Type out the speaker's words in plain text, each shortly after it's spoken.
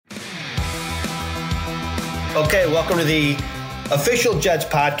Okay, welcome to the official Jets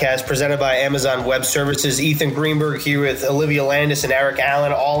podcast presented by Amazon Web Services. Ethan Greenberg here with Olivia Landis and Eric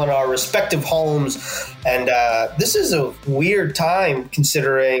Allen, all in our respective homes. And this is a weird time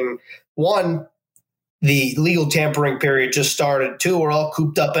considering, one, the legal tampering period just started. Two, we're all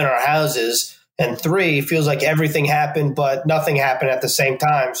cooped up in our houses. And three, it feels like everything happened, but nothing happened at the same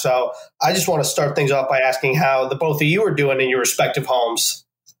time. So I just want to start things off by asking how the both of you are doing in your respective homes.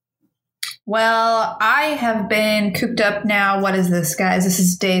 Well, I have been cooped up now. What is this, guys? This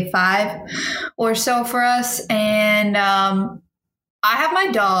is day 5 or so for us. And I have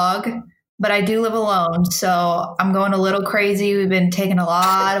my dog, but I do live alone. So I'm going a little crazy. We've been taking a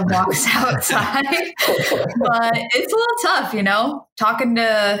lot of walks outside. But it's a little tough, talking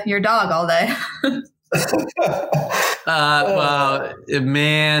to your dog all day. Well, a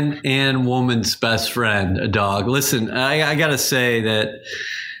man and woman's best friend, a dog. Listen, I got to say that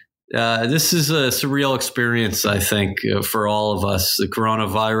this is a surreal experience, I think, for all of us. The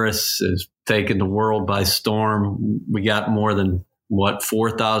coronavirus has taken the world by storm. We got more than,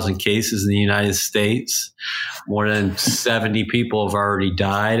 4,000 cases in the United States. More than 70 people have already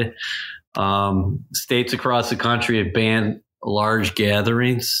died. States across the country have banned large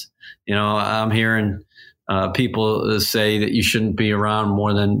gatherings. I'm hearing people say that you shouldn't be around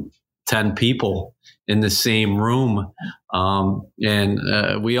more than 10 people in the same room.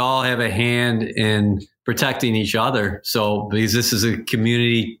 And we all have a hand in protecting each other. So because this is a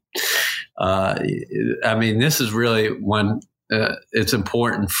community, this is really when it's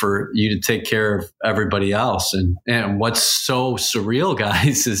important for you to take care of everybody else. And what's so surreal,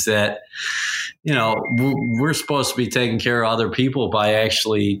 guys, is that, we're supposed to be taking care of other people by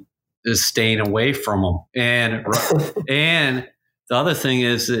actually staying away from them. And the other thing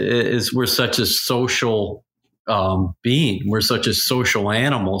is we're such a social being. We're such a social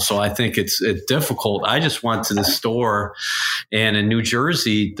animal. So I think it's difficult. I just went to the store, and in New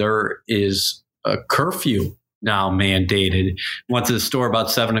Jersey, there is a curfew now mandated. Went to the store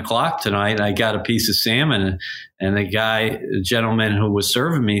about 7:00 tonight, and I got a piece of salmon, and the gentleman who was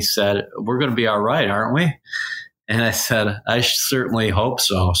serving me said, "We're going to be all right, aren't we?" And I said, "I certainly hope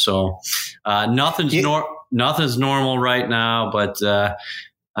so." So nothing's normal right now, but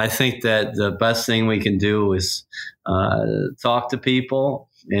I think that the best thing we can do is talk to people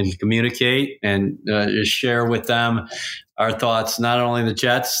and communicate and share with them our thoughts, not only the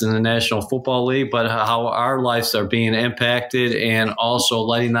Jets and the National Football League, but how our lives are being impacted, and also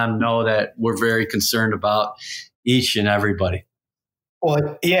letting them know that we're very concerned about each and everybody.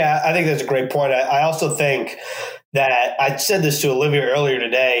 Well, yeah, I think that's a great point. I also think that I said this to Olivia earlier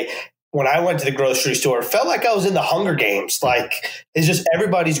today. When I went to the grocery store, it felt like I was in the Hunger Games. Like, it's just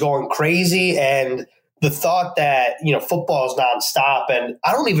everybody's going crazy. And the thought that, football is nonstop. And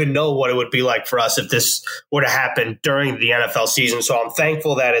I don't even know what it would be like for us if this were to happen during the NFL season. So I'm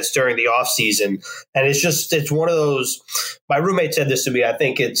thankful that it's during the off season. And it's one of those, my roommate said this to me. I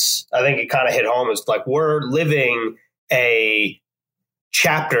think it kind of hit home. It's like, we're living a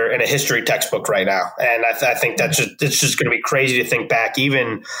chapter in a history textbook right now. And I think it's just going to be crazy to think back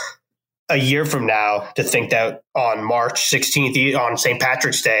even a year from now, to think that on March 16th, on St.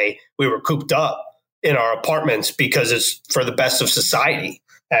 Patrick's Day, we were cooped up in our apartments because it's for the best of society.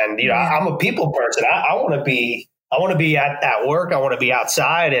 And, I'm a people person. I want to be at work. I want to be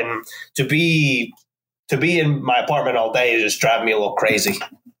outside, and to be in my apartment all day is just driving me a little crazy.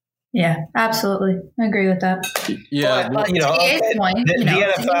 Yeah, absolutely. I agree with that. Yeah. But the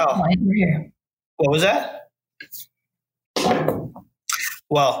NFL. Point, we're here. What was that?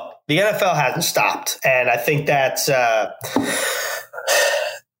 Well, the NFL hasn't stopped. And I think that's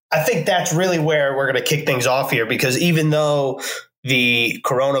really where we're going to kick things off here, because even though the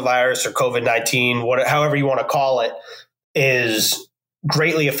coronavirus or COVID-19, however you want to call it, is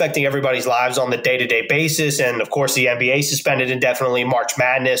greatly affecting everybody's lives on the day-to-day basis. And of course, the NBA suspended indefinitely. March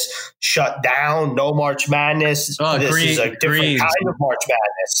Madness shut down. No March Madness. This is a different kind of March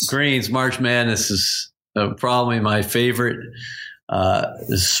Madness. March Madness is probably my favorite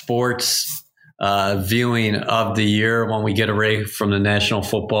sports viewing of the year when we get away from the National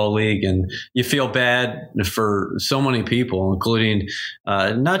Football League. And you feel bad for so many people, including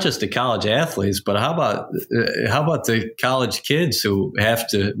not just the college athletes, but how about the college kids who have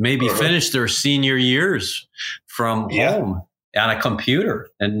to maybe finish their senior years from home on a computer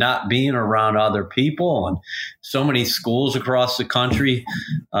and not being around other people. And so many schools across the country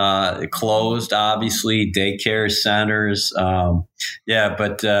closed, obviously, daycare centers.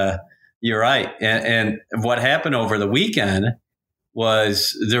 But you're right. And what happened over the weekend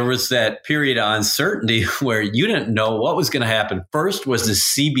was there was that period of uncertainty where you didn't know what was going to happen. First, was the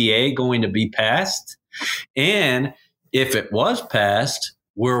CBA going to be passed? And if it was passed,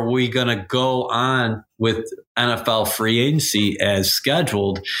 were we going to go on with NFL free agency as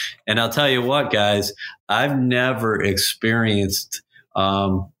scheduled? And I'll tell you what, guys, I've never experienced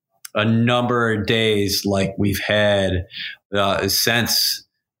a number of days like we've had since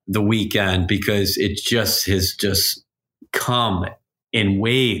the weekend, because it just has just come in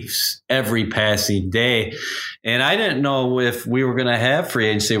waves every passing day. And I didn't know if we were going to have free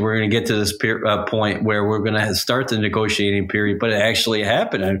agency. We're going to get to this point where we're going to start the negotiating period, but it actually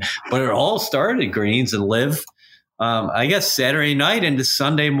happened. But it all started, Greens and Liv, I guess Saturday night into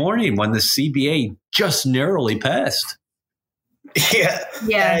Sunday morning when the CBA just narrowly passed.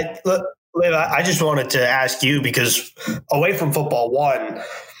 Yeah. Look, Liv, I just wanted to ask you, because away from football, one,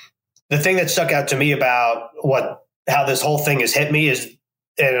 the thing that stuck out to me about how this whole thing has hit me is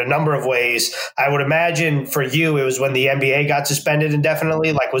in a number of ways. I would imagine for you, it was when the NBA got suspended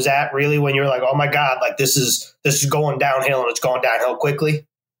indefinitely. Like, was that really when you were like, oh my God, like this is going downhill, and it's going downhill quickly?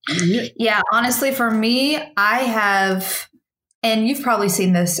 Yeah, honestly, for me, I have, and you've probably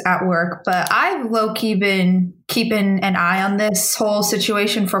seen this at work, but I've low-key been keeping an eye on this whole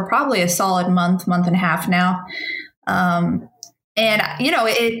situation for probably a solid month and a half now. And,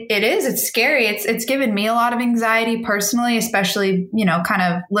 it's scary. It's given me a lot of anxiety personally, especially, kind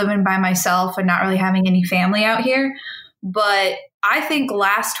of living by myself and not really having any family out here. But I think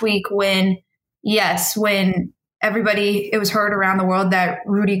last week when everybody, it was heard around the world that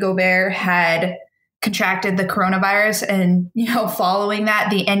Rudy Gobert had contracted the coronavirus, and, following that,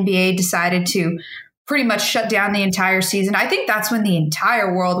 the NBA decided to pretty much shut down the entire season. I think that's when the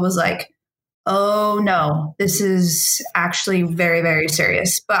entire world was like, oh no, this is actually very, very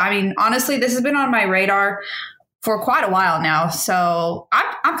serious. But I mean, honestly, this has been on my radar for quite a while now. So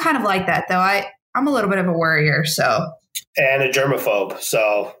I'm kind of like that, though. I'm a little bit of a worrier. So. And a germaphobe.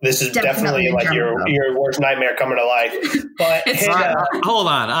 So this is definitely like your worst nightmare coming to life. But hold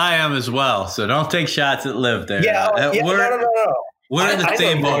on, I am as well. So don't take shots at Liv there. No. We're in the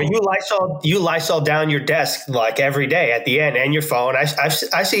same boat. You Lysol down your desk like every day at the end, and your phone. I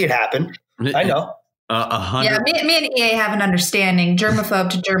see it happen. I know. 100. Yeah, me and EA have an understanding,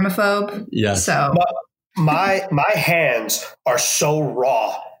 germaphobe to germaphobe. Yeah. So my hands are so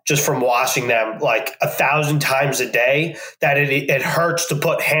raw just from washing them like 1,000 times a day that it hurts to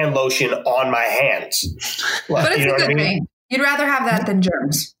put hand lotion on my hands. But it's a good thing. You'd rather have that than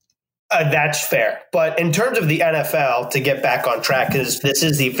germs. That's fair. But in terms of the NFL, to get back on track, because this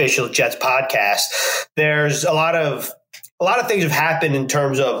is the official Jets podcast, there's a lot of things have happened in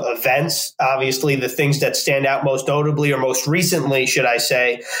terms of events. Obviously, the things that stand out most notably, or most recently, should I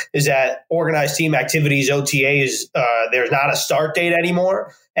say, is that organized team activities, OTAs, there's not a start date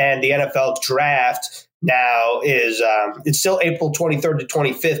anymore. And the NFL draft now is it's still April 23rd to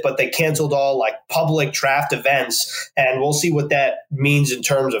 25th, but they canceled all like public draft events. And we'll see what that means in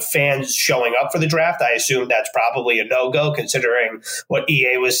terms of fans showing up for the draft. I assume that's probably a no-go, considering what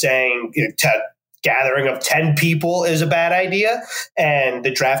EA was saying. Gathering of 10 people is a bad idea. And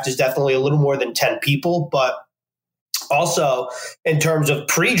the draft is definitely a little more than 10 people. But also in terms of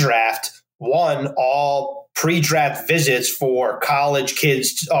pre-draft, all pre-draft visits for college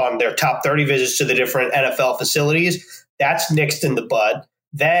kids on their top 30 visits to the different NFL facilities, that's nixed in the bud.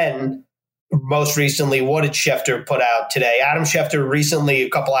 Then most recently, what did Schefter put out today? Adam Schefter recently, a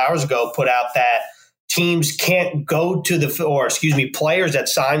couple hours ago, put out that teams can't go to players that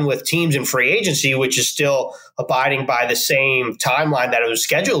sign with teams in free agency, which is still abiding by the same timeline that it was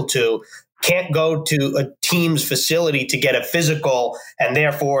scheduled to, can't go to a team's facility to get a physical, and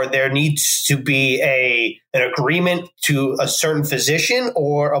therefore there needs to be an agreement to a certain physician,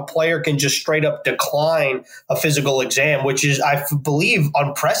 or a player can just straight up decline a physical exam, which is, I believe,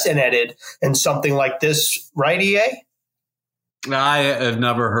 unprecedented in something like this, right, EA? I have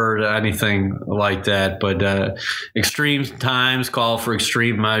never heard anything like that, but extreme times call for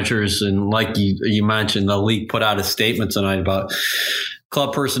extreme measures. And like you mentioned, the league put out a statement tonight about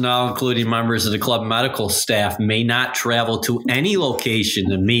club personnel, including members of the club medical staff, may not travel to any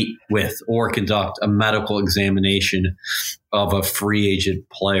location to meet with or conduct a medical examination of a free agent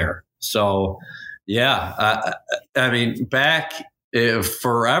player. So, yeah, I mean, back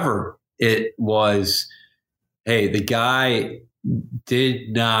forever, it was, hey, the guy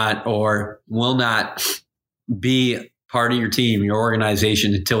did not or will not be part of your team, your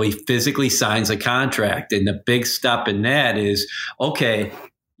organization, until he physically signs a contract. And the big step in that is, okay,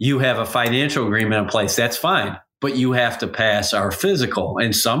 you have a financial agreement in place. That's fine. But you have to pass our physical.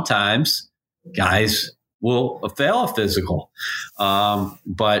 And sometimes guys will fail a physical.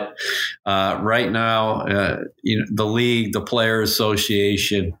 But right now, the league, the Player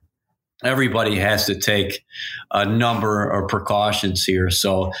Association, everybody has to take a number of precautions here.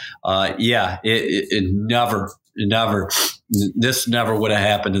 So, it never, this never would have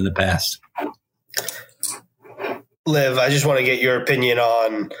happened in the past. Liv, I just want to get your opinion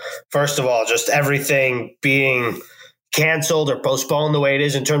on, first of all, just everything being canceled or postponed the way it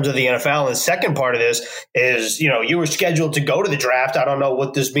is in terms of the NFL. And the second part of this is, you were scheduled to go to the draft. I don't know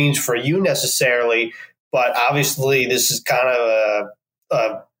what this means for you necessarily, but obviously this is kind of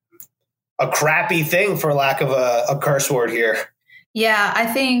a crappy thing, for lack of a curse word here. Yeah, I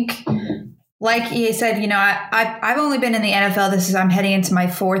think, like he said, I've only been in the NFL. I'm heading into my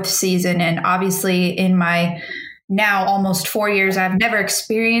 4th season. And obviously in my now almost 4 years, I've never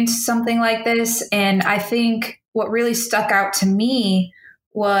experienced something like this. And I think what really stuck out to me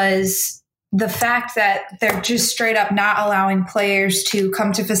was the fact that they're just straight up not allowing players to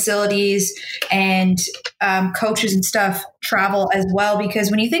come to facilities and coaches and stuff travel as well. Because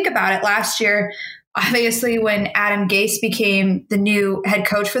when you think about it, last year, obviously when Adam Gase became the new head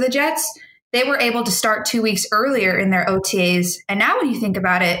coach for the Jets, they were able to start 2 weeks earlier in their OTAs. And now when you think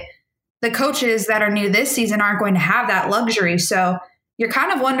about it, the coaches that are new this season aren't going to have that luxury. So you're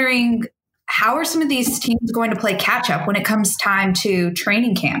kind of wondering, how are some of these teams going to play catch up when it comes time to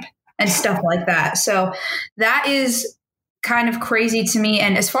training camp and stuff like that? So that is kind of crazy to me.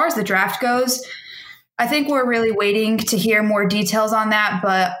 And as far as the draft goes, I think we're really waiting to hear more details on that.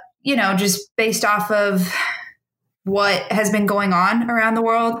 But, just based off of what has been going on around the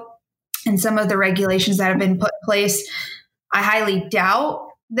world and some of the regulations that have been put in place, I highly doubt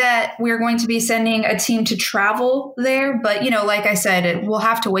that we're going to be sending a team to travel there. But, like I said, we'll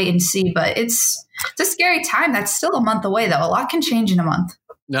have to wait and see. But it's a scary time. That's still a month away, though. A lot can change in a month.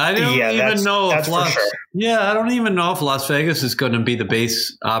 I don't even know if I don't even know if Las Vegas is going to be the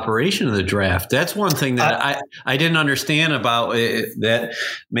base operation of the draft. That's one thing that I didn't understand about it, that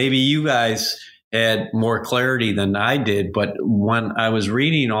maybe you guys had more clarity than I did. But when I was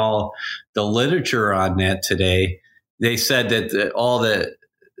reading all the literature on that today, they said that all the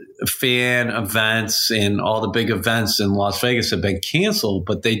fan events and all the big events in Las Vegas have been canceled,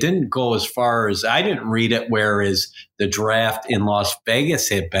 but they didn't go as far as, I didn't read it, whereas the draft in Las Vegas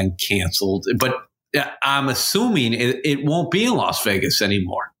had been canceled. But I'm assuming it won't be in Las Vegas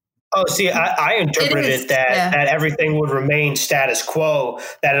anymore. Oh, see, I interpreted that everything would remain status quo,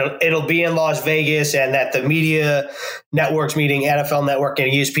 that it'll be in Las Vegas, and that the media networks, meaning NFL Network and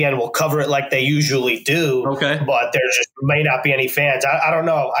ESPN, will cover it like they usually do. Okay. But there just may not be any fans. I don't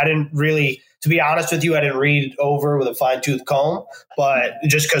know. I didn't really, to be honest with you, I didn't read over with a fine-tooth comb, but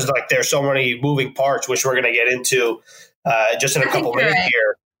just because there's so many moving parts, which we're going to get into just in a couple minutes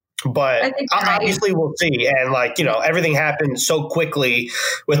here. But obviously we'll see. And everything happened so quickly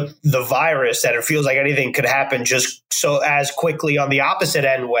with the virus that it feels like anything could happen just so as quickly on the opposite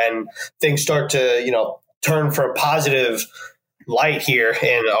end when things start to, turn for a positive light here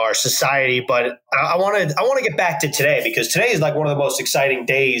in our society. But I want to get back to today, because today is one of the most exciting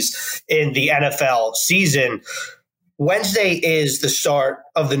days in the NFL season. Wednesday is the start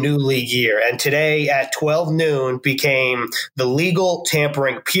of the new league year, and today at 12 noon became the legal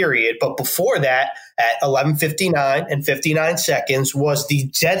tampering period. But before that, at 11:59 and 59 seconds was the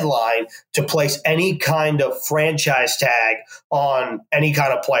deadline to place any kind of franchise tag on any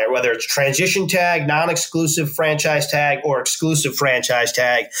kind of player, whether it's transition tag, non-exclusive franchise tag, or exclusive franchise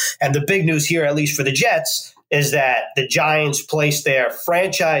tag. And the big news here, at least for the Jets, is that the Giants placed their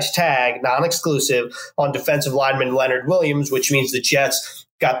franchise tag, non-exclusive, on defensive lineman Leonard Williams, which means the Jets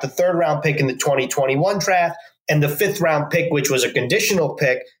got the 3rd-round pick in the 2021 draft and the 5th-round pick, which was a conditional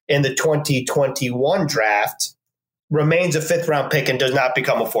pick in the 2021 draft, remains a 5th-round pick and does not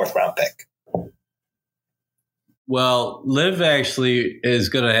become a 4th-round pick. Well, Liv actually is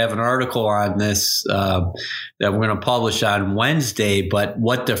going to have an article on this that we're going to publish on Wednesday. But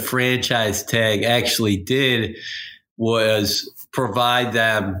what the franchise tag actually did was provide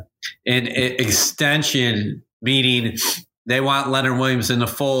them an extension, meaning they want Leonard Williams in the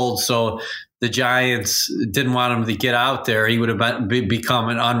fold. So the Giants didn't want him to get out there. He would have become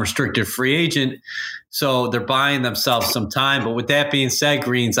an unrestricted free agent. So they're buying themselves some time. But with that being said,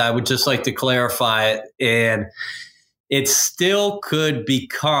 Greens, I would just like to clarify it. And it still could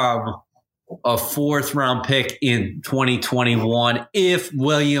become a 4th-round pick in 2021 if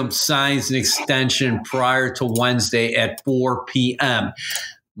Williams signs an extension prior to Wednesday at 4 p.m.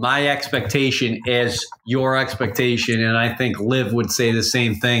 My expectation is your expectation, and I think Liv would say the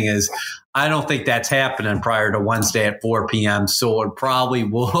same thing, is I don't think that's happening prior to Wednesday at 4 p.m. So it probably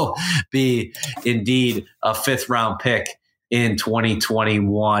will be indeed a 5th-round pick in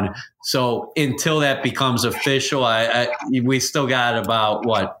 2021. So until that becomes official, we still got about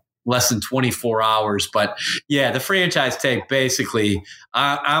less than 24 hours. But yeah, the franchise tag, basically,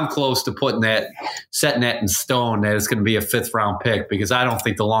 I'm close to setting that in stone that it's going to be a 5th round pick, because I don't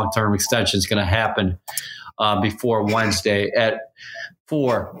think the long-term extension is going to happen before Wednesday at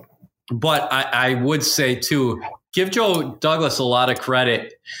 4. But I would say too, give Joe Douglas a lot of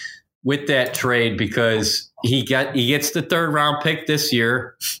credit with that trade, because he gets the 3rd round pick this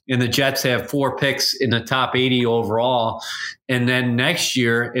year, and the Jets have 4 picks in the top 80 overall. And then next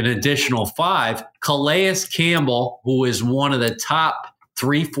year, an additional 5. Calais Campbell, who is one of the top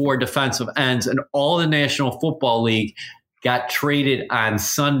 3-4 defensive ends in all the National Football League, got traded on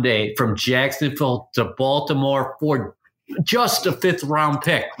Sunday from Jacksonville to Baltimore for just a 5th round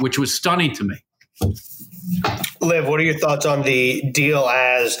pick, which was stunning to me. Liv, what are your thoughts on the deal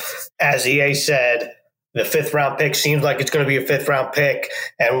as EA said? The 5th round pick seems like it's going to be a 5th round pick.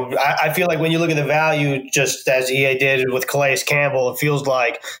 And I feel like when you look at the value, just as EA did with Calais Campbell, it feels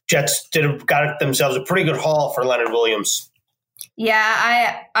like Jets got themselves a pretty good haul for Leonard Williams.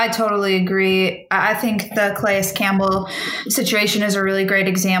 Yeah, I totally agree. I think the Calais Campbell situation is a really great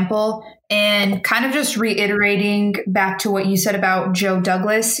example. And kind of just reiterating back to what you said about Joe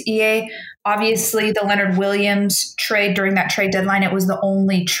Douglas, EA, obviously the Leonard Williams trade, during that trade deadline, it was the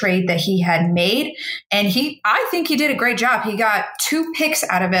only trade that he had made. And I think he did a great job. He got 2 picks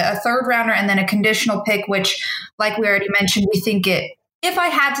out of it, a 3rd rounder and then a conditional pick, which, like we already mentioned, we think if I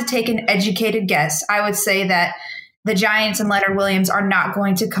had to take an educated guess, I would say that the Giants and Leonard Williams are not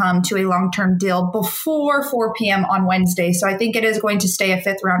going to come to a long-term deal before 4 p.m. on Wednesday. So I think it is going to stay a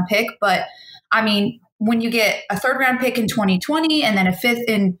 5th round pick. But I mean, when you get a 3rd round pick in 2020 and then a 5th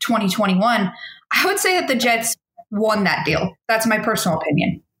in 2021, I would say that the Jets won that deal. That's my personal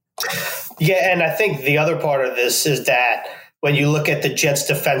opinion. Yeah, and I think the other part of this is that when you look at the Jets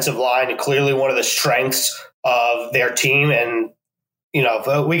defensive line, clearly one of the strengths of their team, and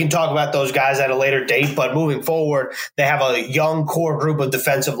we can talk about those guys at a later date, but moving forward, they have a young core group of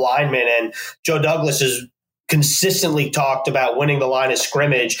defensive linemen, and Joe Douglas has consistently talked about winning the line of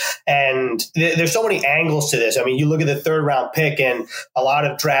scrimmage. And there's so many angles to this. I mean, you look at the 3rd round pick, and a lot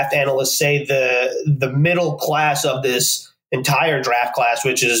of draft analysts say the middle class of this entire draft class,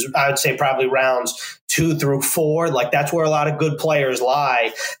 which is, I would say, probably rounds 2 through 4. Like, that's where a lot of good players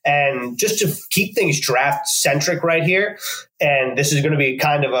lie. And just to keep things draft centric right here, and this is going to be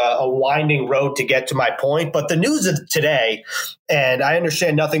kind of a winding road to get to my point, but the news of today, and I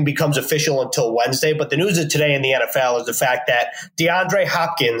understand nothing becomes official until Wednesday, but the news of today in the NFL is the fact that DeAndre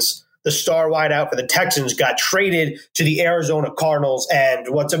Hopkins, the star wideout for the Texans, got traded to the Arizona Cardinals. And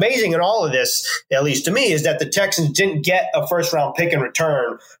what's amazing in all of this, at least to me, is that the Texans didn't get a 1st round pick in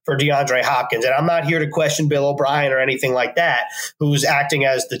return for DeAndre Hopkins. And I'm not here to question Bill O'Brien or anything like that, who's acting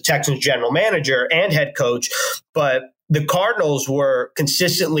as the Texans general manager and head coach, but the Cardinals were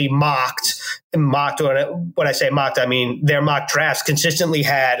consistently mocked. When I say mocked, I mean their mock drafts consistently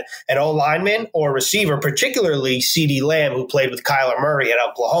had an O-lineman or receiver, particularly CeeDee Lamb, who played with Kyler Murray at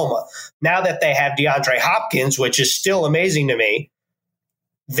Oklahoma. Now that they have DeAndre Hopkins, which is still amazing to me,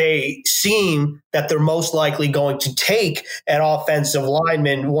 they seem that they're most likely going to take an offensive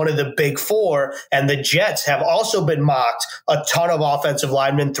lineman, one of the big 4, and the Jets have also been mocked a ton of offensive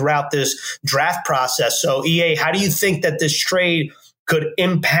linemen throughout this draft process. So, EA, how do you think that this trade could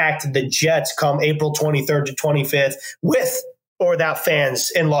impact the Jets come April 23rd to 25th with or without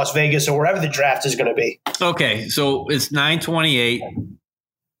fans in Las Vegas or wherever the draft is going to be? Okay, so it's 9:28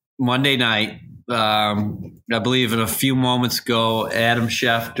 Monday night. I believe in a few moments ago, Adam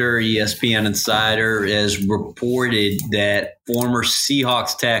Schefter, ESPN Insider, has reported that former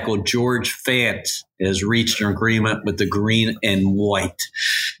Seahawks tackle George Fant has reached an agreement with the green and white.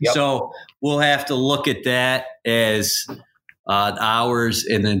 Yep. So we'll have to look at that as hours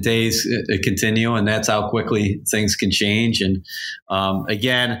and then days continue, and that's how quickly things can change. And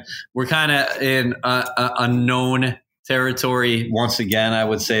again, we're kind of in unknown territory once again. I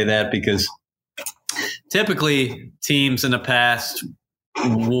would say that because typically teams in the past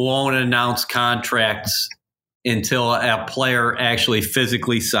won't announce contracts until a player actually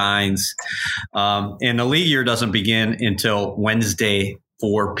physically signs. And the league year doesn't begin until Wednesday,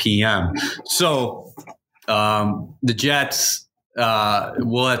 4 p.m. So the Jets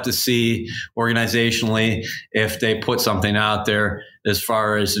will have to see organizationally if they put something out there as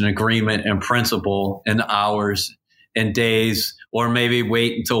far as an agreement in principle and hours and days, or maybe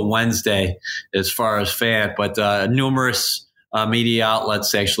wait until Wednesday as far as Fant. But numerous media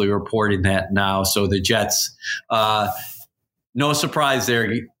outlets actually reporting that now. So the Jets, no surprise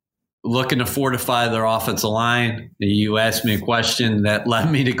there, looking to fortify their offensive line. You asked me a question that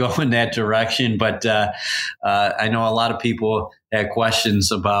led me to go in that direction, but I know a lot of people had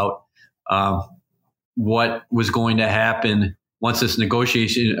questions about what was going to happen once this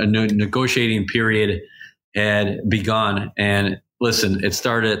negotiating period had begun. And listen, it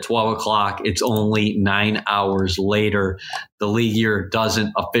started at 12 o'clock. It's only 9 hours later. The league year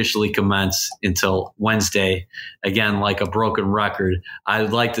doesn't officially commence until Wednesday. Again, like a broken record.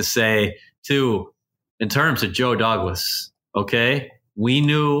 I'd like to say, too, in terms of Joe Douglas, okay, we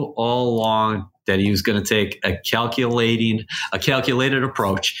knew all along that he was going to take a calculated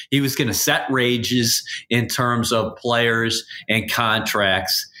approach. He was going to set ranges in terms of players and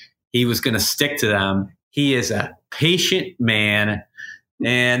contracts. He was going to stick to them. He is a patient man,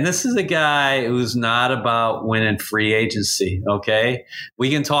 and this is a guy who's not about winning free agency, okay? We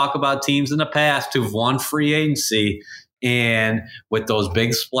can talk about teams in the past who've won free agency, and with those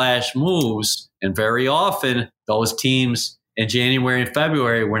big splash moves, and very often those teams in January and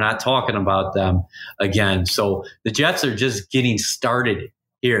February, we're not talking about them again. So the Jets are just getting started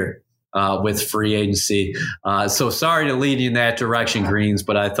here with free agency. So sorry to lead you in that direction, Greens,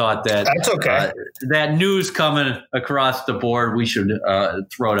 but I thought that that's okay. That news coming across the board, we should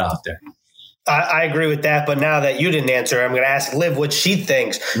throw it out there. I agree with that, but now that you didn't answer, I'm going to ask Liv what she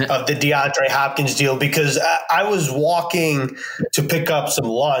thinks of the DeAndre Hopkins deal, because I was walking to pick up some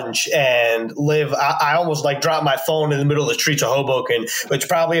lunch, and Liv, I almost dropped my phone in the middle of the streets of Hoboken, which is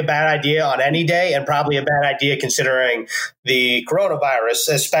probably a bad idea on any day, and probably a bad idea considering the coronavirus,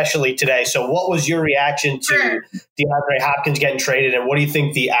 especially today. So what was your reaction to DeAndre Hopkins getting traded, and what do you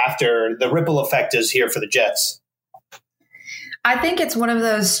think the ripple effect is here for the Jets? I think it's one of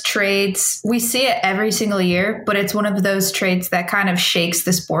those trades, we see it every single year, but it's one of those trades that kind of shakes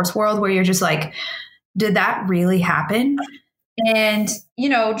the sports world where you're just like, did that really happen? And,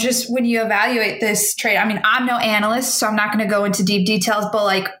 just when you evaluate this trade, I mean, I'm no analyst, so I'm not going to go into deep details,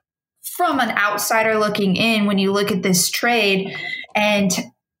 but from an outsider looking in, when you look at this trade and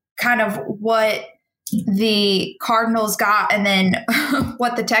kind of what the Cardinals got and then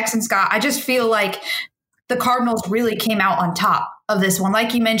what the Texans got, I just feel like the Cardinals really came out on top of this one.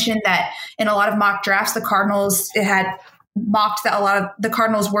 Like you mentioned that in a lot of mock drafts, it had mocked that a lot of the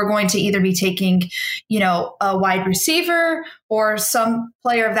Cardinals were going to either be taking, a wide receiver or some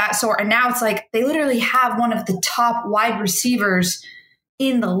player of that sort. And now it's like they literally have one of the top wide receivers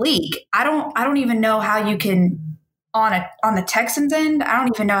in the league. I don't even know how you can on the Texans end. I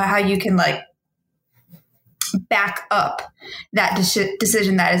don't even know how you can back up that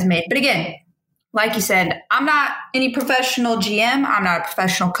decision that is made. But again, like you said, I'm not any professional GM. I'm not a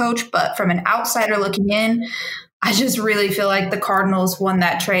professional coach, but from an outsider looking in, I just really feel like the Cardinals won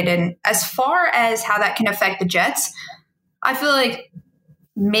that trade. And as far as how that can affect the Jets, I feel like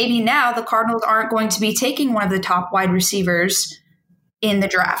maybe now the Cardinals aren't going to be taking one of the top wide receivers in the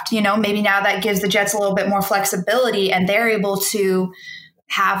draft. Maybe now that gives the Jets a little bit more flexibility and they're able to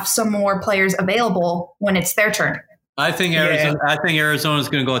have some more players available when it's their turn. I think Arizona's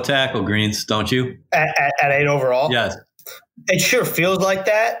going to go tackle, Greens, don't you? At 8 overall? Yes. It sure feels like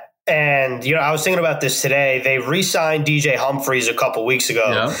that. And, I was thinking about this today. They re-signed DJ Humphries a couple weeks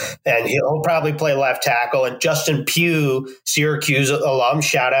ago, and he'll probably play left tackle. And Justin Pugh, Syracuse alum,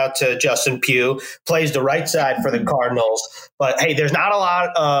 shout out to Justin Pugh, plays the right side for the Cardinals. But, hey, there's not a lot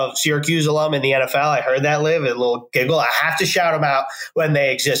of Syracuse alum in the NFL. I heard that, Liv, a little giggle. I have to shout them out when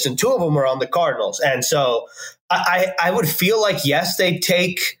they exist. And 2 of them are on the Cardinals. And so I would feel like, yes, they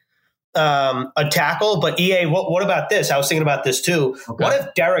take a tackle, but EA, what about this? I was thinking about this too. Okay. What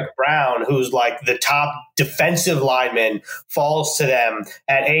if Derek Brown, who's the top defensive lineman, falls to them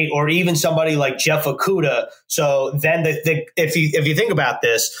at 8, or even somebody like Jeff Okudah? So then if you think about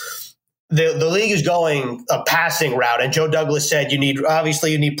this, the league is going a passing route, and Joe Douglas said you need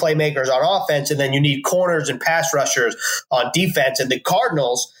playmakers on offense, and then you need corners and pass rushers on defense. And the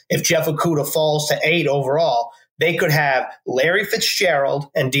Cardinals, if Jeff Okudah falls to 8 overall, they could have Larry Fitzgerald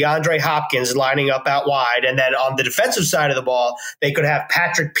and DeAndre Hopkins lining up out wide. And then on the defensive side of the ball, they could have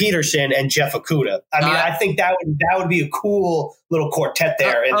Patrick Peterson and Jeff Okudah. I think that would be a cool little quartet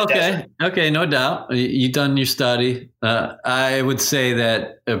there in the desert. Okay, no doubt. You've done your study. I would say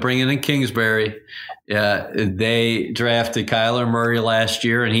that bringing in Kingsbury, they drafted Kyler Murray last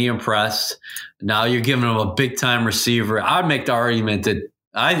year, and he impressed. Now you're giving him a big-time receiver. I'd make the argument that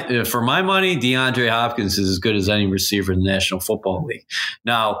for my money, DeAndre Hopkins is as good as any receiver in the National Football League.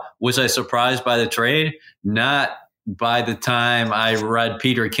 Now, was I surprised by the trade? Not by the time I read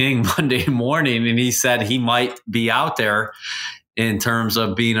Peter King Monday morning, and he said he might be out there in terms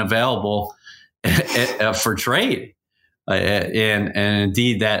of being available for trade. and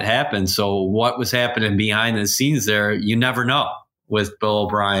indeed that happened. So what was happening behind the scenes there, you never know with Bill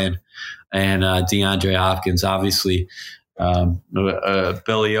O'Brien and DeAndre Hopkins. Obviously,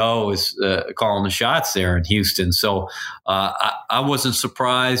 Billy O is calling the shots there in Houston. So I wasn't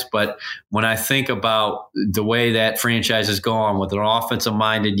surprised, but when I think about the way that franchise is going with an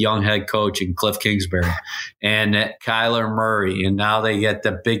offensive-minded young head coach in Cliff Kingsbury and Kyler Murray, and now they get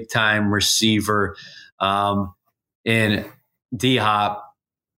the big-time receiver in D-Hop,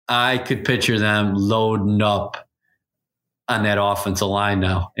 I could picture them loading up on that offensive line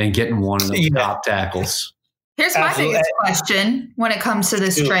now and getting one of those top tackles. Here's my biggest question when it comes to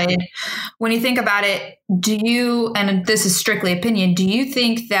this trade. When you think about it, do you, and this is strictly opinion, do you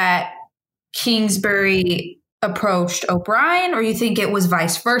think that Kingsbury approached O'Brien, or you think it was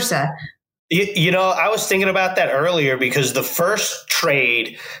vice versa? You know, I was thinking about that earlier because the first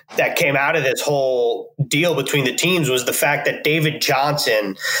trade that came out of this whole deal between the teams was the fact that David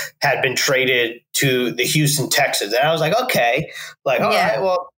Johnson had been traded to the Houston Texans. And I was like, okay, all right,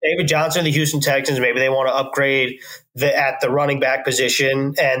 well, David Johnson, the Houston Texans, maybe they want to upgrade at the running back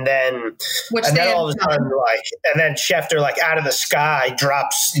position. And then, all of a sudden, and then Schefter, out of the sky,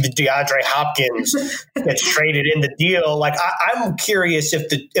 drops the DeAndre Hopkins, gets traded in the deal. I'm curious if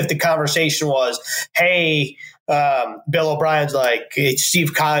the conversation was, hey, Bill O'Brien's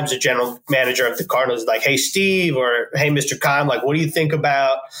Steve Keim's the general manager of the Cardinals, hey, Steve, or hey, Mr. Keim, what do you think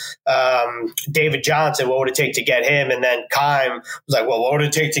about David Johnson? What would it take to get him? And then Keim was like, well, what would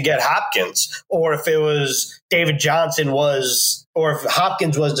it take to get Hopkins? Or if it was David Johnson or if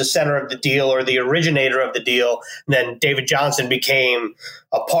Hopkins was the center of the deal or the originator of the deal, and then David Johnson became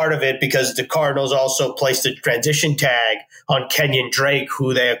a part of it because the Cardinals also placed a transition tag on Kenyon Drake,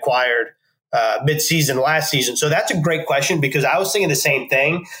 who they acquired mid-season last season. So that's a great question because I was thinking the same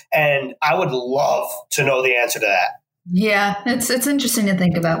thing, and I would love to know the answer to that. Yeah, it's interesting to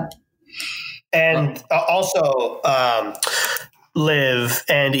think about. And also, Liv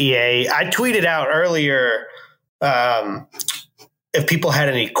and EA, I tweeted out earlier if people had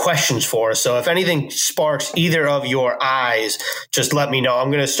any questions for us. So if anything sparks either of your eyes, just let me know.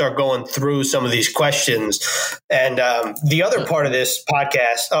 I'm going to start going through some of these questions. And the other part of this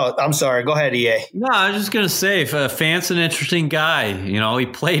podcast, I'm sorry. Go ahead, EA. No, I was just going to say, Fant's an interesting guy. You know, he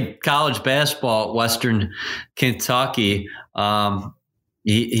played college basketball at Western Kentucky.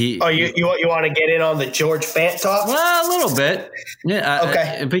 You want to get in on the George Fant talk? Well, a little bit, yeah.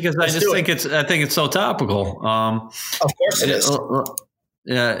 Okay, because I think it's so topical. Of course it is.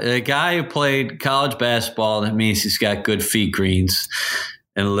 Yeah, a guy who played college basketball, that means he's got good feet greens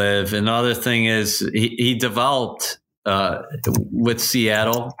and live. Another thing is he developed with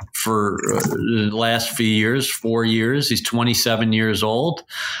Seattle for the last few years, 4 years. He's 27 years old.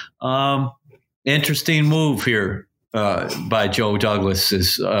 Interesting move here. By Joe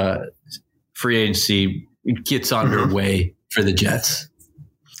Douglas's free agency gets underway for the Jets.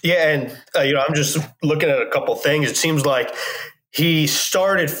 Yeah, and I'm just looking at a couple things. It seems like he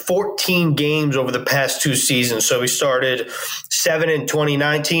started 14 games over the past 2 seasons. So he started 7 in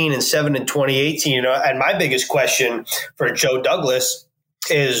 2019 and 7 in 2018. And my biggest question for Joe Douglas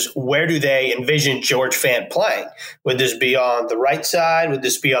is, where do they envision George Fant playing? Would this be on the right side? Would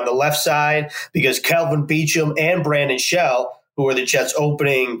this be on the left side? Because Kelvin Beachum and Brandon Shell, who are the Jets'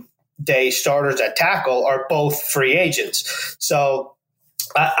 opening day starters at tackle, are both free agents. So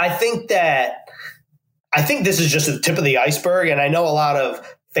I think this is just the tip of the iceberg. And I know a lot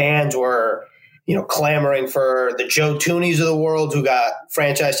of fans were clamoring for the Joe Thuney's of the world, who got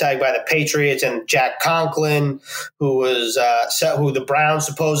franchise tagged by the Patriots, and Jack Conklin, who the Browns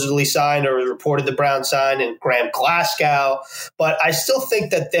supposedly signed, or reported the Browns signed, and Graham Glasgow. But I still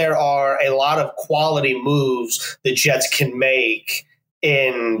think that there are a lot of quality moves the Jets can make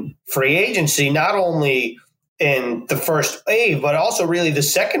in free agency, not only in the first wave, but also really the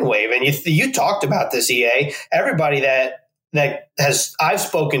second wave. And you talked about this, EA. Everybody that I've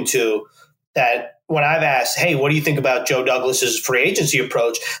spoken to, that when I've asked, hey, what do you think about Joe Douglas's free agency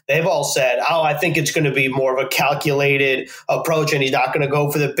approach? They've all said, I think it's going to be more of a calculated approach, and he's not going to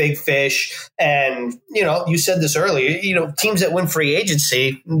go for the big fish. And, you said this earlier, teams that win free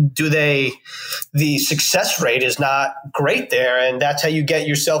agency, the success rate is not great there. And that's how you get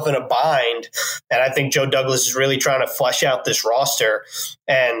yourself in a bind. And I think Joe Douglas is really trying to flesh out this roster.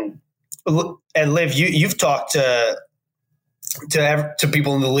 And Liv, you've talked to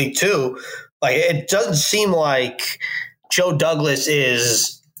people in the league too. It doesn't seem like Joe Douglas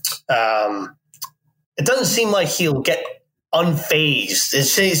is it doesn't seem like he'll get unfazed.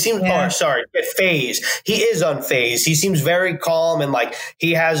 Get phased. He is unfazed. He seems very calm and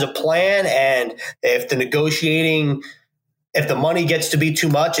he has a plan. And if the negotiating if the money gets to be too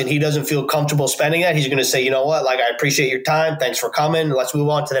much and he doesn't feel comfortable spending that, he's going to say, you know what, like, I appreciate your time. Thanks for coming. Let's move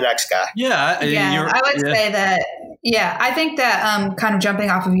on to the next guy. Yeah, I would say that. Yeah, I think that kind of jumping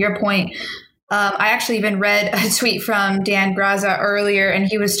off of your point, I actually even read a tweet from Dan Graza earlier, and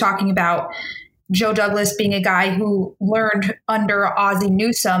he was talking about Joe Douglas being a guy who learned under Ozzie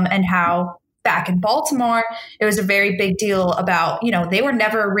Newsome and how back in Baltimore, it was a very big deal about, they were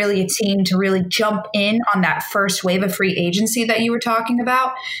never really a team to really jump in on that first wave of free agency that you were talking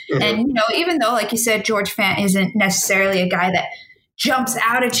about. Mm-hmm. And, even though, like you said, George Fant isn't necessarily a guy that jumps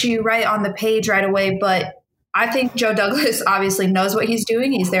out at you right on the page right away, but I think Joe Douglas obviously knows what he's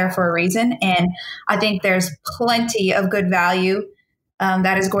doing. He's there for a reason. And I think there's plenty of good value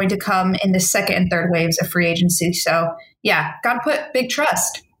that is going to come in the second and third waves of free agency. So, yeah, got to put big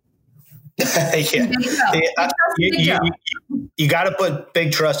trust. You got to put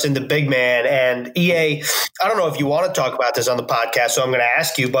big trust in the big man. And EA, I don't know if you want to talk about this on the podcast, so I'm going to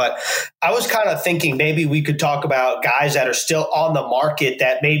ask you, but I was kind of thinking maybe we could talk about guys that are still on the market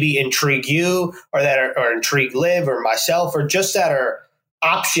that maybe intrigue you or that are intrigue Liv or myself, or just that are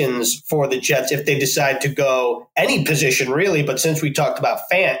options for the Jets if they decide to go any position really. But since we talked about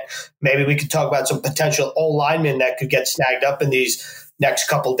Fant, maybe we could talk about some potential old linemen that could get snagged up in these next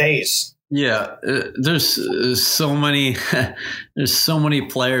couple days. Yeah, there's so many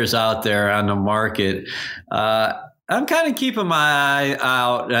players out there on the market. I'm kind of keeping my eye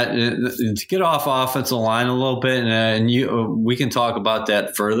out to get off offensive line a little bit, and we can talk about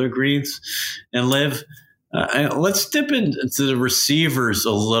that further, Greens and Liv. Let's dip into the receivers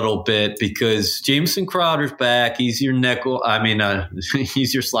a little bit because Jameson Crowder's back. He's your nickel.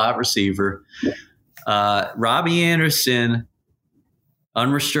 He's your slot receiver. Robbie Anderson,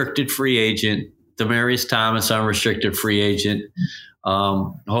 unrestricted free agent. Demaryius Thomas, unrestricted free agent.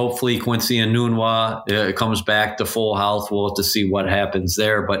 Hopefully Quincy Enunwa comes back to full health. We'll have to see what happens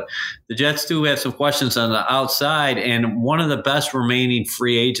there. But the Jets do have some questions on the outside, and one of the best remaining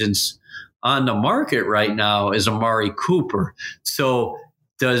free agents on the market right now is Amari Cooper. So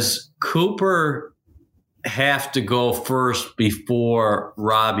does Cooper have to go first before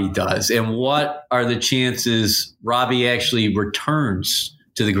Robbie does? And what are the chances Robbie actually returns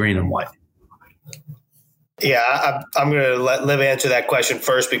to the green and white? Yeah, I'm going to let Liv answer that question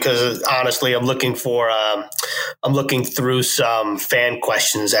first because honestly, I'm looking through some fan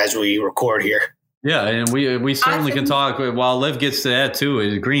questions as we record here. Yeah, and we certainly can talk while Liv gets to that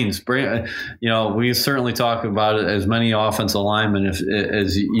too. Greens, we certainly talk about it as many offensive linemen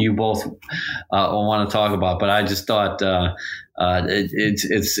as you both want to talk about. But I just thought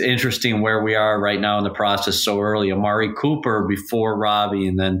it's interesting where we are right now in the process so early. Amari Cooper before Robbie,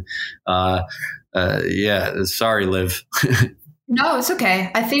 and then sorry, Liv. No, it's okay.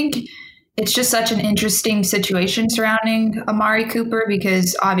 I think it's just such an interesting situation surrounding Amari Cooper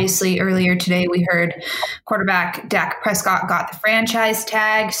because obviously earlier today we heard quarterback Dak Prescott got the franchise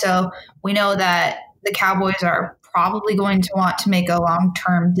tag. So we know that the Cowboys are probably going to want to make a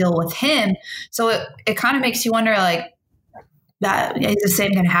long-term deal with him. So it kind of makes you wonder, like, that is the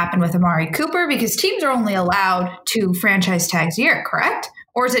same going to happen with Amari Cooper because teams are only allowed 2 franchise tags a year, correct?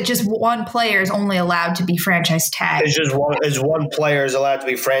 Or is it just one player is only allowed to be franchise tagged? It's one player is allowed to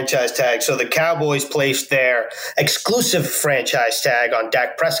be franchise tagged. So the Cowboys placed their exclusive franchise tag on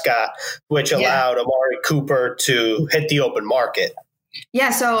Dak Prescott, which allowed Amari Cooper to hit the open market.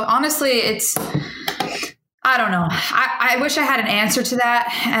 Yeah, so honestly, I don't know. I wish I had an answer to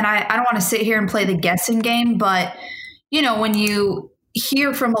that, and I don't want to sit here and play the guessing game, but, when you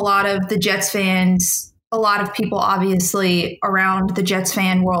hear from a lot of the Jets fans – a lot of people obviously around the Jets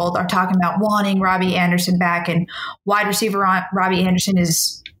fan world are talking about wanting Robbie Anderson back, and wide receiver Robbie Anderson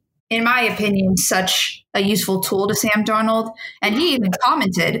is, in my opinion, such a useful tool to Sam Darnold. And he even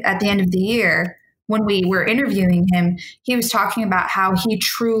commented at the end of the year when we were interviewing him, he was talking about how he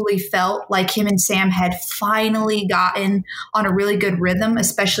truly felt like him and Sam had finally gotten on a really good rhythm,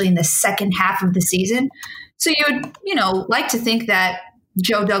 especially in the second half of the season. So you would, like to think that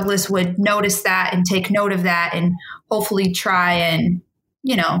Joe Douglas would notice that and take note of that and hopefully try and,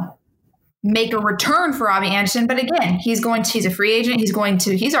 make a return for Robbie Anderson. But again, he's a free agent. He's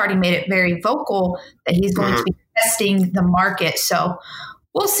already made it very vocal that he's going to be testing the market. So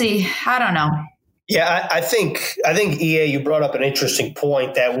we'll see. I don't know. Yeah, I think EA, you brought up an interesting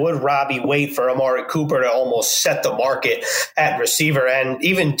point that would Robbie wait for Amari Cooper to almost set the market at receiver? And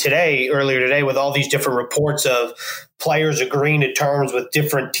even earlier today, with all these different reports of players agreeing to terms with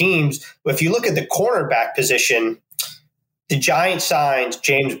different teams, if you look at the cornerback position, the Giants signed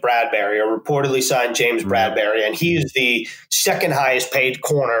James Bradbury, or reportedly signed James Bradbury, and he is the second highest paid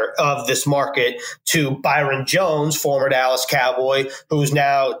corner of this market to Byron Jones, former Dallas Cowboy, who's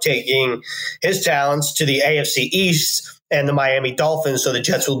now taking his talents to the AFC East and the Miami Dolphins. So the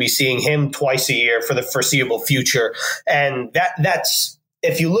Jets will be seeing him twice a year for the foreseeable future. And that's,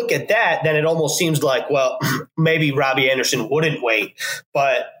 if you look at that, then it almost seems like, well, maybe Robbie Anderson wouldn't wait.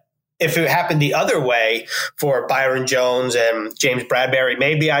 But if it happened the other way for Byron Jones and James Bradbury,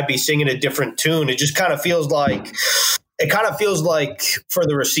 maybe I'd be singing a different tune. It just kind of feels like for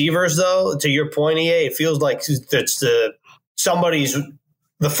the receivers, though, to your point, EA, it feels like it's the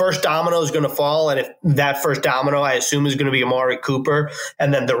first domino is going to fall. And if that first domino, I assume, is going to be Amari Cooper,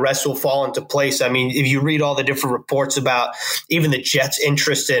 and then the rest will fall into place. I mean, if you read all the different reports about even the Jets'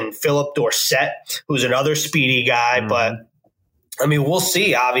 interest in Philip Dorsett, who's another speedy guy, but I mean, we'll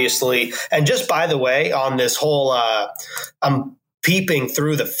see, obviously. And just by the way, on this whole I'm peeping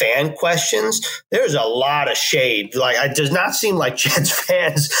through the fan questions, there's a lot of shade. Like, it does not seem like Jets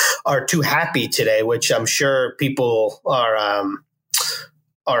fans are too happy today, which I'm sure people are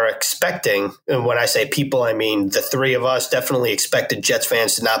expecting. And when I say people, I mean the three of us definitely expected Jets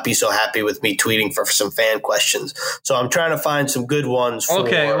fans to not be so happy with me tweeting for some fan questions. So I'm trying to find some good ones.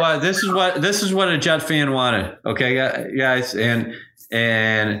 Okay, well, this is what a Jet fan wanted. Okay, guys, and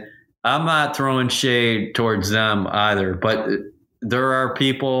I'm not throwing shade towards them either, but there are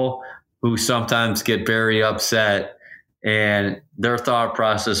people who sometimes get very upset, and their thought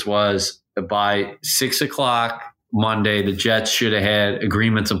process was by 6 o'clock Monday, the Jets should have had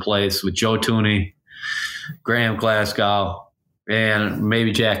agreements in place with Joe Thuney, Graham Glasgow, and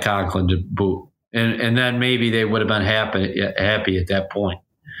maybe Jack Conklin to boot. And then maybe they would have been happy at that point.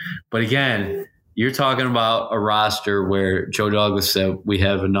 But again, you're talking about a roster where Joe Douglas said we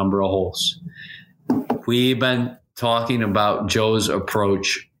have a number of holes. We've been talking about Joe's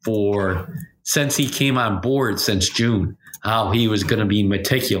approach since he came on board since June. How he was going to be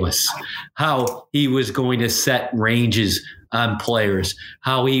meticulous, how he was going to set ranges on players,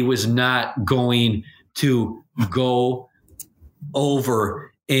 how he was not going to go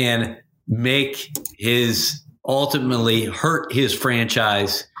over and ultimately hurt his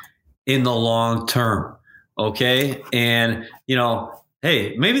franchise in the long term. Okay. And,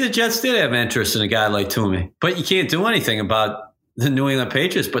 hey, maybe the Jets did have interest in a guy like Toomey, but you can't do anything about the New England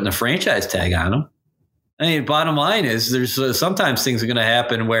Patriots putting a franchise tag on him. I mean, bottom line is there's sometimes things are going to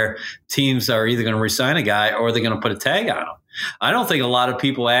happen where teams are either going to resign a guy or they're going to put a tag on him. I don't think a lot of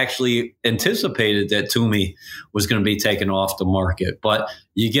people actually anticipated that Toomey was going to be taken off the market. But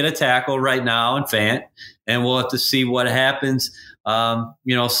you get a tackle right now in Fant, and we'll have to see what happens.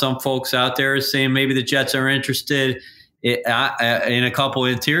 Some folks out there are saying maybe the Jets are interested in a couple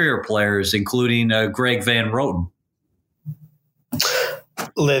interior players, including Greg Van Roten.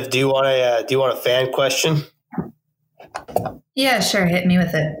 Liv, do you want a fan question? Yeah, sure. Hit me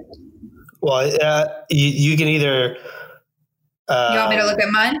with it. Well, you can either. You want me to look at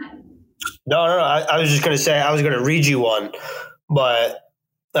mine? No. I was just going to say I was going to read you one, but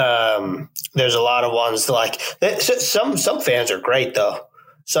there's a lot of ones like some fans are great though.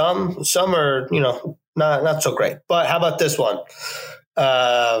 Some are not so great. But how about this one?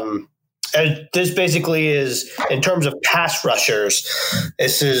 And this basically is, in terms of pass rushers,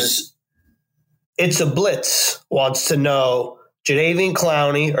 it's a blitz wants to know Jadeveon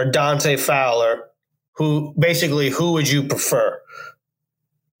Clowney or Dante Fowler. Who would you prefer?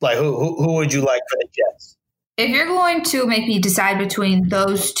 Like who would you like for the Jets? If you're going to make me decide between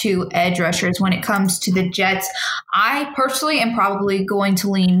those two edge rushers when it comes to the Jets, I personally am probably going to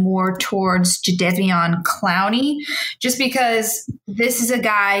lean more towards Jadeveon Clowney, just because this is a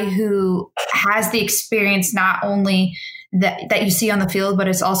guy who has the experience not only that you see on the field, but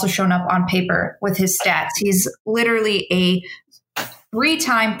it's also shown up on paper with his stats. He's literally a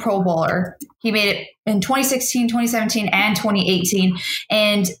 3-time Pro Bowler. He made it in 2016, 2017, and 2018.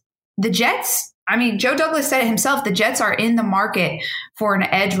 And the Jets, I mean, Joe Douglas said it himself, the Jets are in the market for an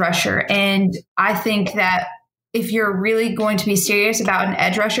edge rusher. And I think that if you're really going to be serious about an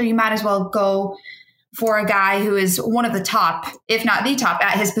edge rusher, you might as well go for a guy who is one of the top, if not the top,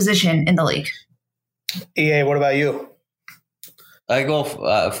 at his position in the league. EA, what about you? I go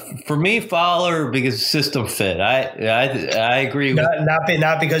for me, Fowler, because system fit. I agree.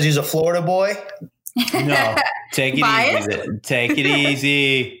 Not because he's a Florida boy. No, take it easy. Take it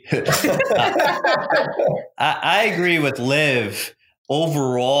easy. I agree with Liv.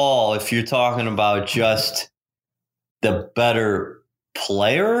 Overall, if you're talking about just the better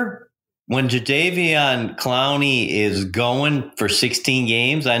player, when Jadeveon Clowney is going for 16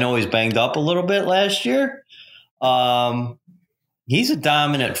 games, I know he's banged up a little bit last year. he's a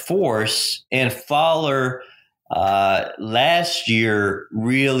dominant force, and Fowler last year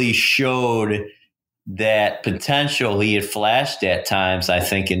really showed that potential he had flashed at times, I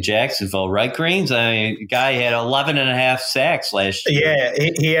think, in Jacksonville, right, Greens? I mean, the guy had 11 and a half sacks last year.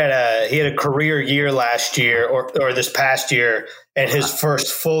 Yeah, he had a career year last year or this past year, and his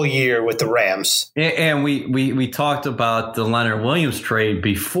first full year with the Rams. And we talked about the Leonard Williams trade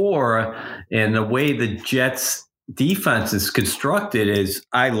before, and the way the Jets defense is constructed is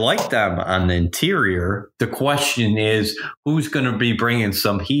I like them on the interior. The question is who's going to be bringing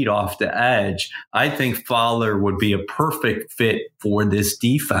some heat off the edge. I think Fowler would be a perfect fit for this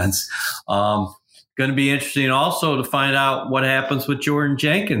defense. Going to be interesting also to find out what happens with Jordan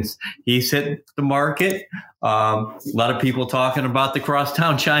Jenkins. He's hit the market. A lot of people talking about the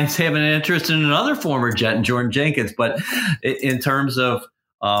Crosstown Giants having an interest in another former Jet and Jordan Jenkins. But in terms of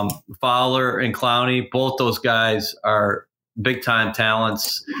Fowler and Clowney, both those guys are big time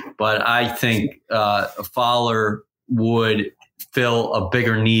talents, but I think Fowler would fill a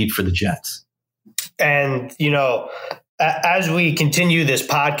bigger need for the Jets. And, as we continue this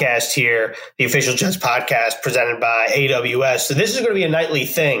podcast here, the Official Jets podcast presented by AWS. So this is going to be a nightly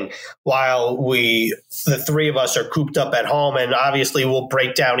thing while the three of us are cooped up at home. And obviously we'll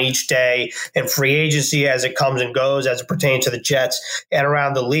break down each day and free agency as it comes and goes as it pertains to the Jets and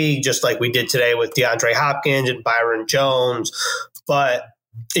around the league, just like we did today with DeAndre Hopkins and Byron Jones. But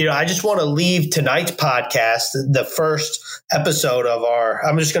I just want to leave tonight's podcast, the first episode of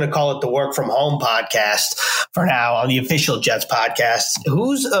I'm just going to call it the Work From Home podcast for now on the Official Jets podcast.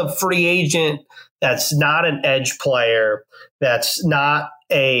 Who's a free agent that's not an edge player, that's not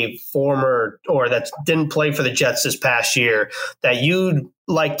a former or that didn't play for the Jets this past year that you'd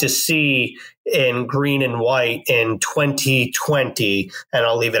like to see in green and white in 2020? And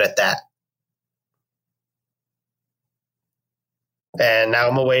I'll leave it at that. And now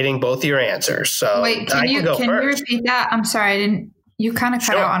I'm awaiting both your answers. So wait, can you repeat that? I'm sorry, you kind of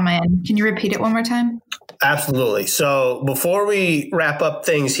cut out on my end. Can you repeat it one more time? Absolutely. So before we wrap up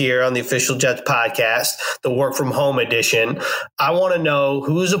things here on the Official Jets podcast, the Work From Home edition, I want to know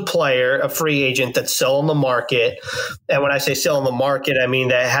who's a player, a free agent that's still on the market. And when I say still on the market, I mean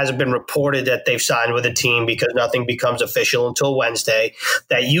that it hasn't been reported that they've signed with a team because nothing becomes official until Wednesday,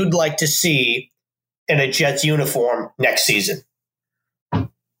 that you'd like to see in a Jets uniform next season.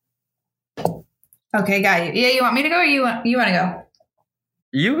 Okay, got you. Yeah, you want me to go or you want to go?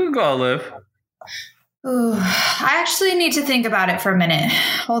 You can go, Liv. Ooh, I actually need to think about it for a minute.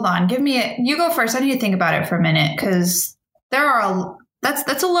 Hold on. You go first. I need to think about it for a minute because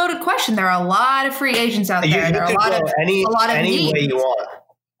that's a loaded question. There are a lot of free agents out there. There are a lot of any needs. way you want.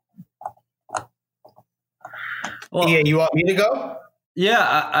 Well, yeah, you want me to go? Yeah,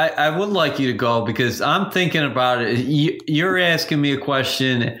 I would like you to go because I'm thinking about it. You're asking me a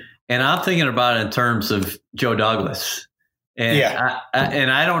question, and I'm thinking about it in terms of Joe Douglas. And yeah.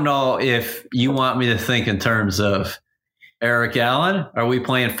 I don't know if you want me to think in terms of Eric Allen. Are we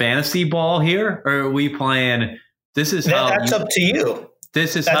playing fantasy ball here, or are we playing? This is how that's up to you.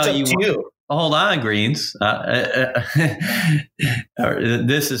 This is that's how up you. To you. Hold on, Greens.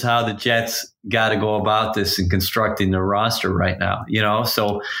 This is how the Jets got to go about this in constructing the roster right now.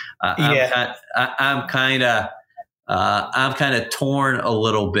 So I'm kind of torn a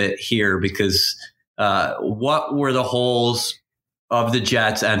little bit here because what were the holes of the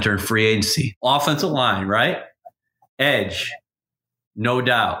Jets entering free agency? Offensive line, right? Edge, no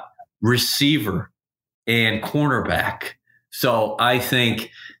doubt. Receiver and cornerback. So I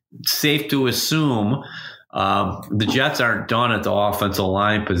think safe to assume the Jets aren't done at the offensive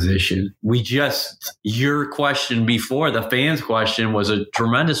line position. Your question before, the fans' question, was a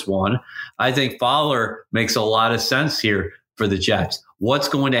tremendous one. I think Fowler makes a lot of sense here for the Jets. What's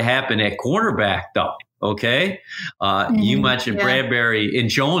going to happen at cornerback, though? Okay. You mentioned Bradbury and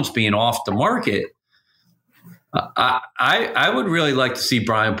Jones being off the market. I would really like to see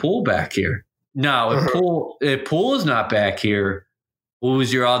Brian Poole back here. Now, if Poole is not back here,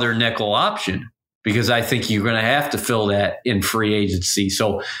 who's your other nickel option? Because I think you're going to have to fill that in free agency.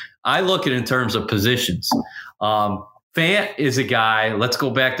 So I look at it in terms of positions. Fant is a guy, let's go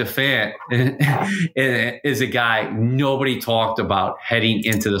back to Fant, is a guy nobody talked about heading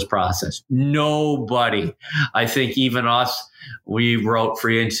into this process. Nobody. I think even us, we wrote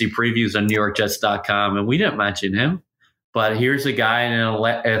free agency previews on NewYorkJets.com, and we didn't mention him. But here's a guy, an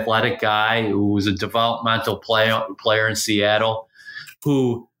athletic guy who was a developmental player in Seattle,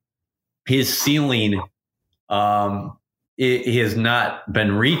 who his ceiling it has not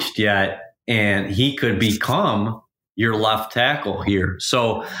been reached yet, and he could become your left tackle here.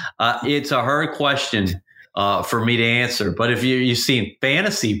 So it's a hard question for me to answer. But if you've seen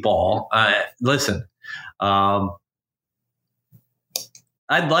fantasy ball, listen, I'd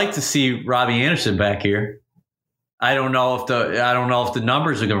like to see Robbie Anderson back here. I don't know if the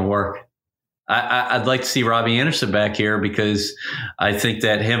numbers are going to work. I'd like to see Robbie Anderson back here because I think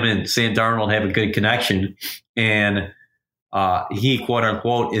that him and Sam Darnold have a good connection, and he, quote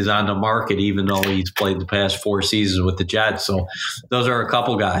unquote, is on the market, even though he's played the past 4 seasons with the Jets. So those are a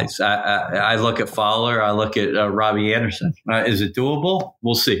couple guys. I look at Fowler. I look at Robbie Anderson. Is it doable?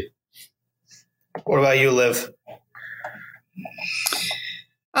 We'll see. What about you, Liv?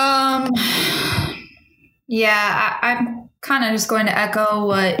 Yeah, I'm kind of just going to echo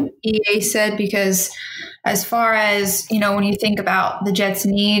what EA said, because as far as, when you think about the Jets'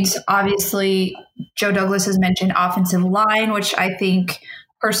 needs, obviously Joe Douglas has mentioned offensive line, which I think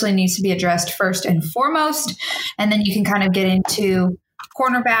personally needs to be addressed first and foremost. And then you can kind of get into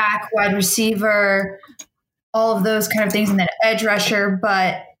cornerback, wide receiver, all of those kind of things, and then edge rusher.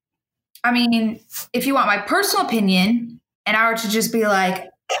 But I mean, if you want my personal opinion, and I were to just be like,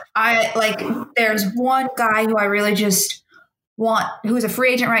 there's one guy who I really just want, who is a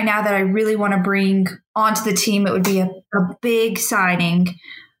free agent right now that I really want to bring onto the team. It would be a big signing.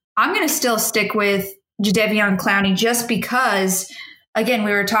 I'm going to still stick with Jadeveon Clowney just because, again,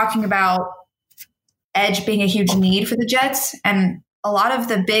 we were talking about edge being a huge need for the Jets, and a lot of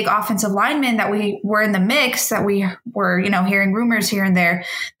the big offensive linemen that we were in the mix, that we were, hearing rumors here and there,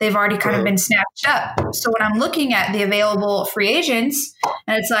 they've already kind of been snatched up. So when I'm looking at the available free agents,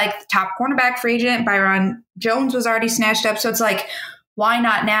 and it's like the top cornerback free agent, Byron Jones, was already snatched up. So it's like, why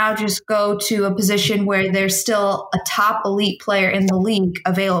not now just go to a position where there's still a top elite player in the league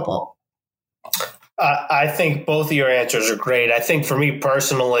available? I think both of your answers are great. I think for me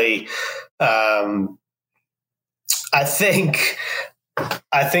personally, I think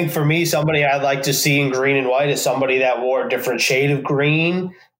for me, somebody I'd like to see in green and white is somebody that wore a different shade of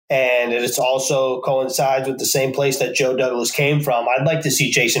green, and it also coincides with the same place that Joe Douglas came from. I'd like to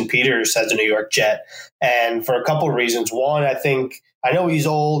see Jason Peters as a New York Jet, and for a couple of reasons. One, I know he's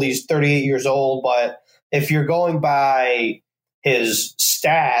old, he's 38 years old, but if you're going by his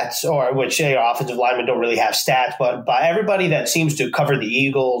stats, or which offensive linemen don't really have stats, but by everybody that seems to cover the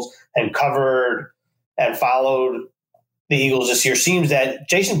Eagles and covered and followed the Eagles this year, seems that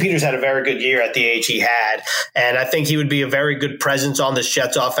Jason Peters had a very good year at the age he had. And I think he would be a very good presence on this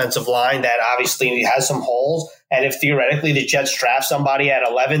Jets offensive line that obviously has some holes. And if theoretically the Jets draft somebody at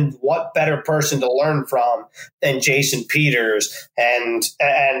 11, what better person to learn from than Jason Peters? And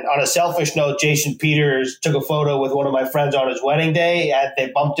on a selfish note, Jason Peters took a photo with one of my friends on his wedding day. They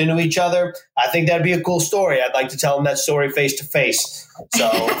bumped into each other. I think that'd be a cool story. I'd like to tell him that story face to face. So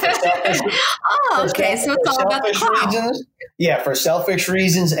for selfish, so it's all about the reasons. Yeah, for selfish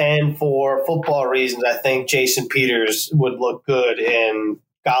reasons and for football reasons, I think Jason Peters would look good in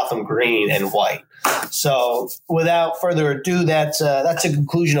Gotham green and white. So without further ado, that's a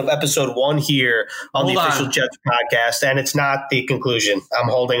conclusion of episode 1 here on the Official Jets podcast, and it's not the conclusion. I'm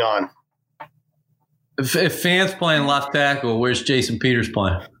holding on. If Fant's playing left tackle, where's Jason Peters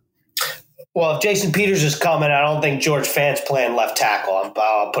playing? Well, if Jason Peters is coming, I don't think George Fant's playing left tackle.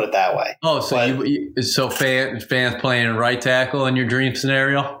 I'll put it that way. Oh, so Fant's playing right tackle in your dream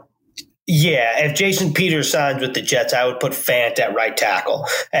scenario? Yeah, if Jason Peters signs with the Jets, I would put Fant at right tackle.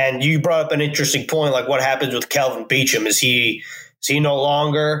 And you brought up an interesting point, like what happens with Kelvin Beachum? Is he no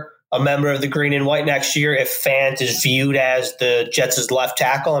longer a member of the green and white next year if Fant is viewed as the Jets' left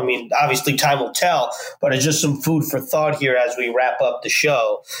tackle? I mean, obviously time will tell, but it's just some food for thought here as we wrap up the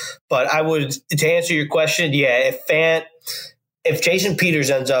show. But to answer your question, yeah, if Jason Peters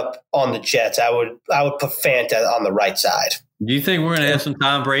ends up on the Jets, I would put Fant on the right side. Do you think we're going to have some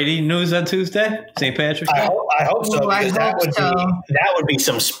Tom Brady news on Tuesday, St. Patrick's Day? I hope so, because that would be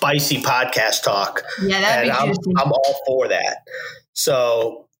some spicy podcast talk. Yeah, that'd be juicy. I'm all for that.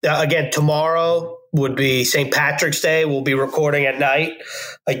 So again, tomorrow would be St. Patrick's Day. We'll be recording at night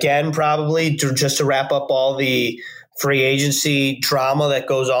again, probably just to wrap up all the free agency drama that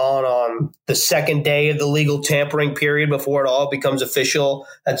goes on the second day of the legal tampering period before it all becomes official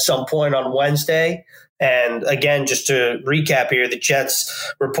at some point on Wednesday. And again, just to recap here, the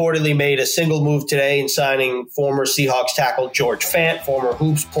Jets reportedly made a single move today in signing former Seahawks tackle George Fant, former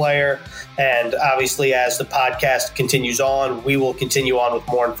Hoops player. And obviously, as the podcast continues on, we will continue on with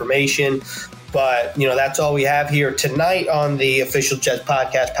more information. But, that's all we have here tonight on the Official Jets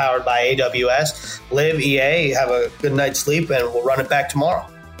podcast powered by AWS. Liv, EA, have a good night's sleep, and we'll run it back tomorrow.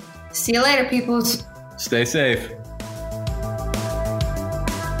 See you later, peoples. Stay safe.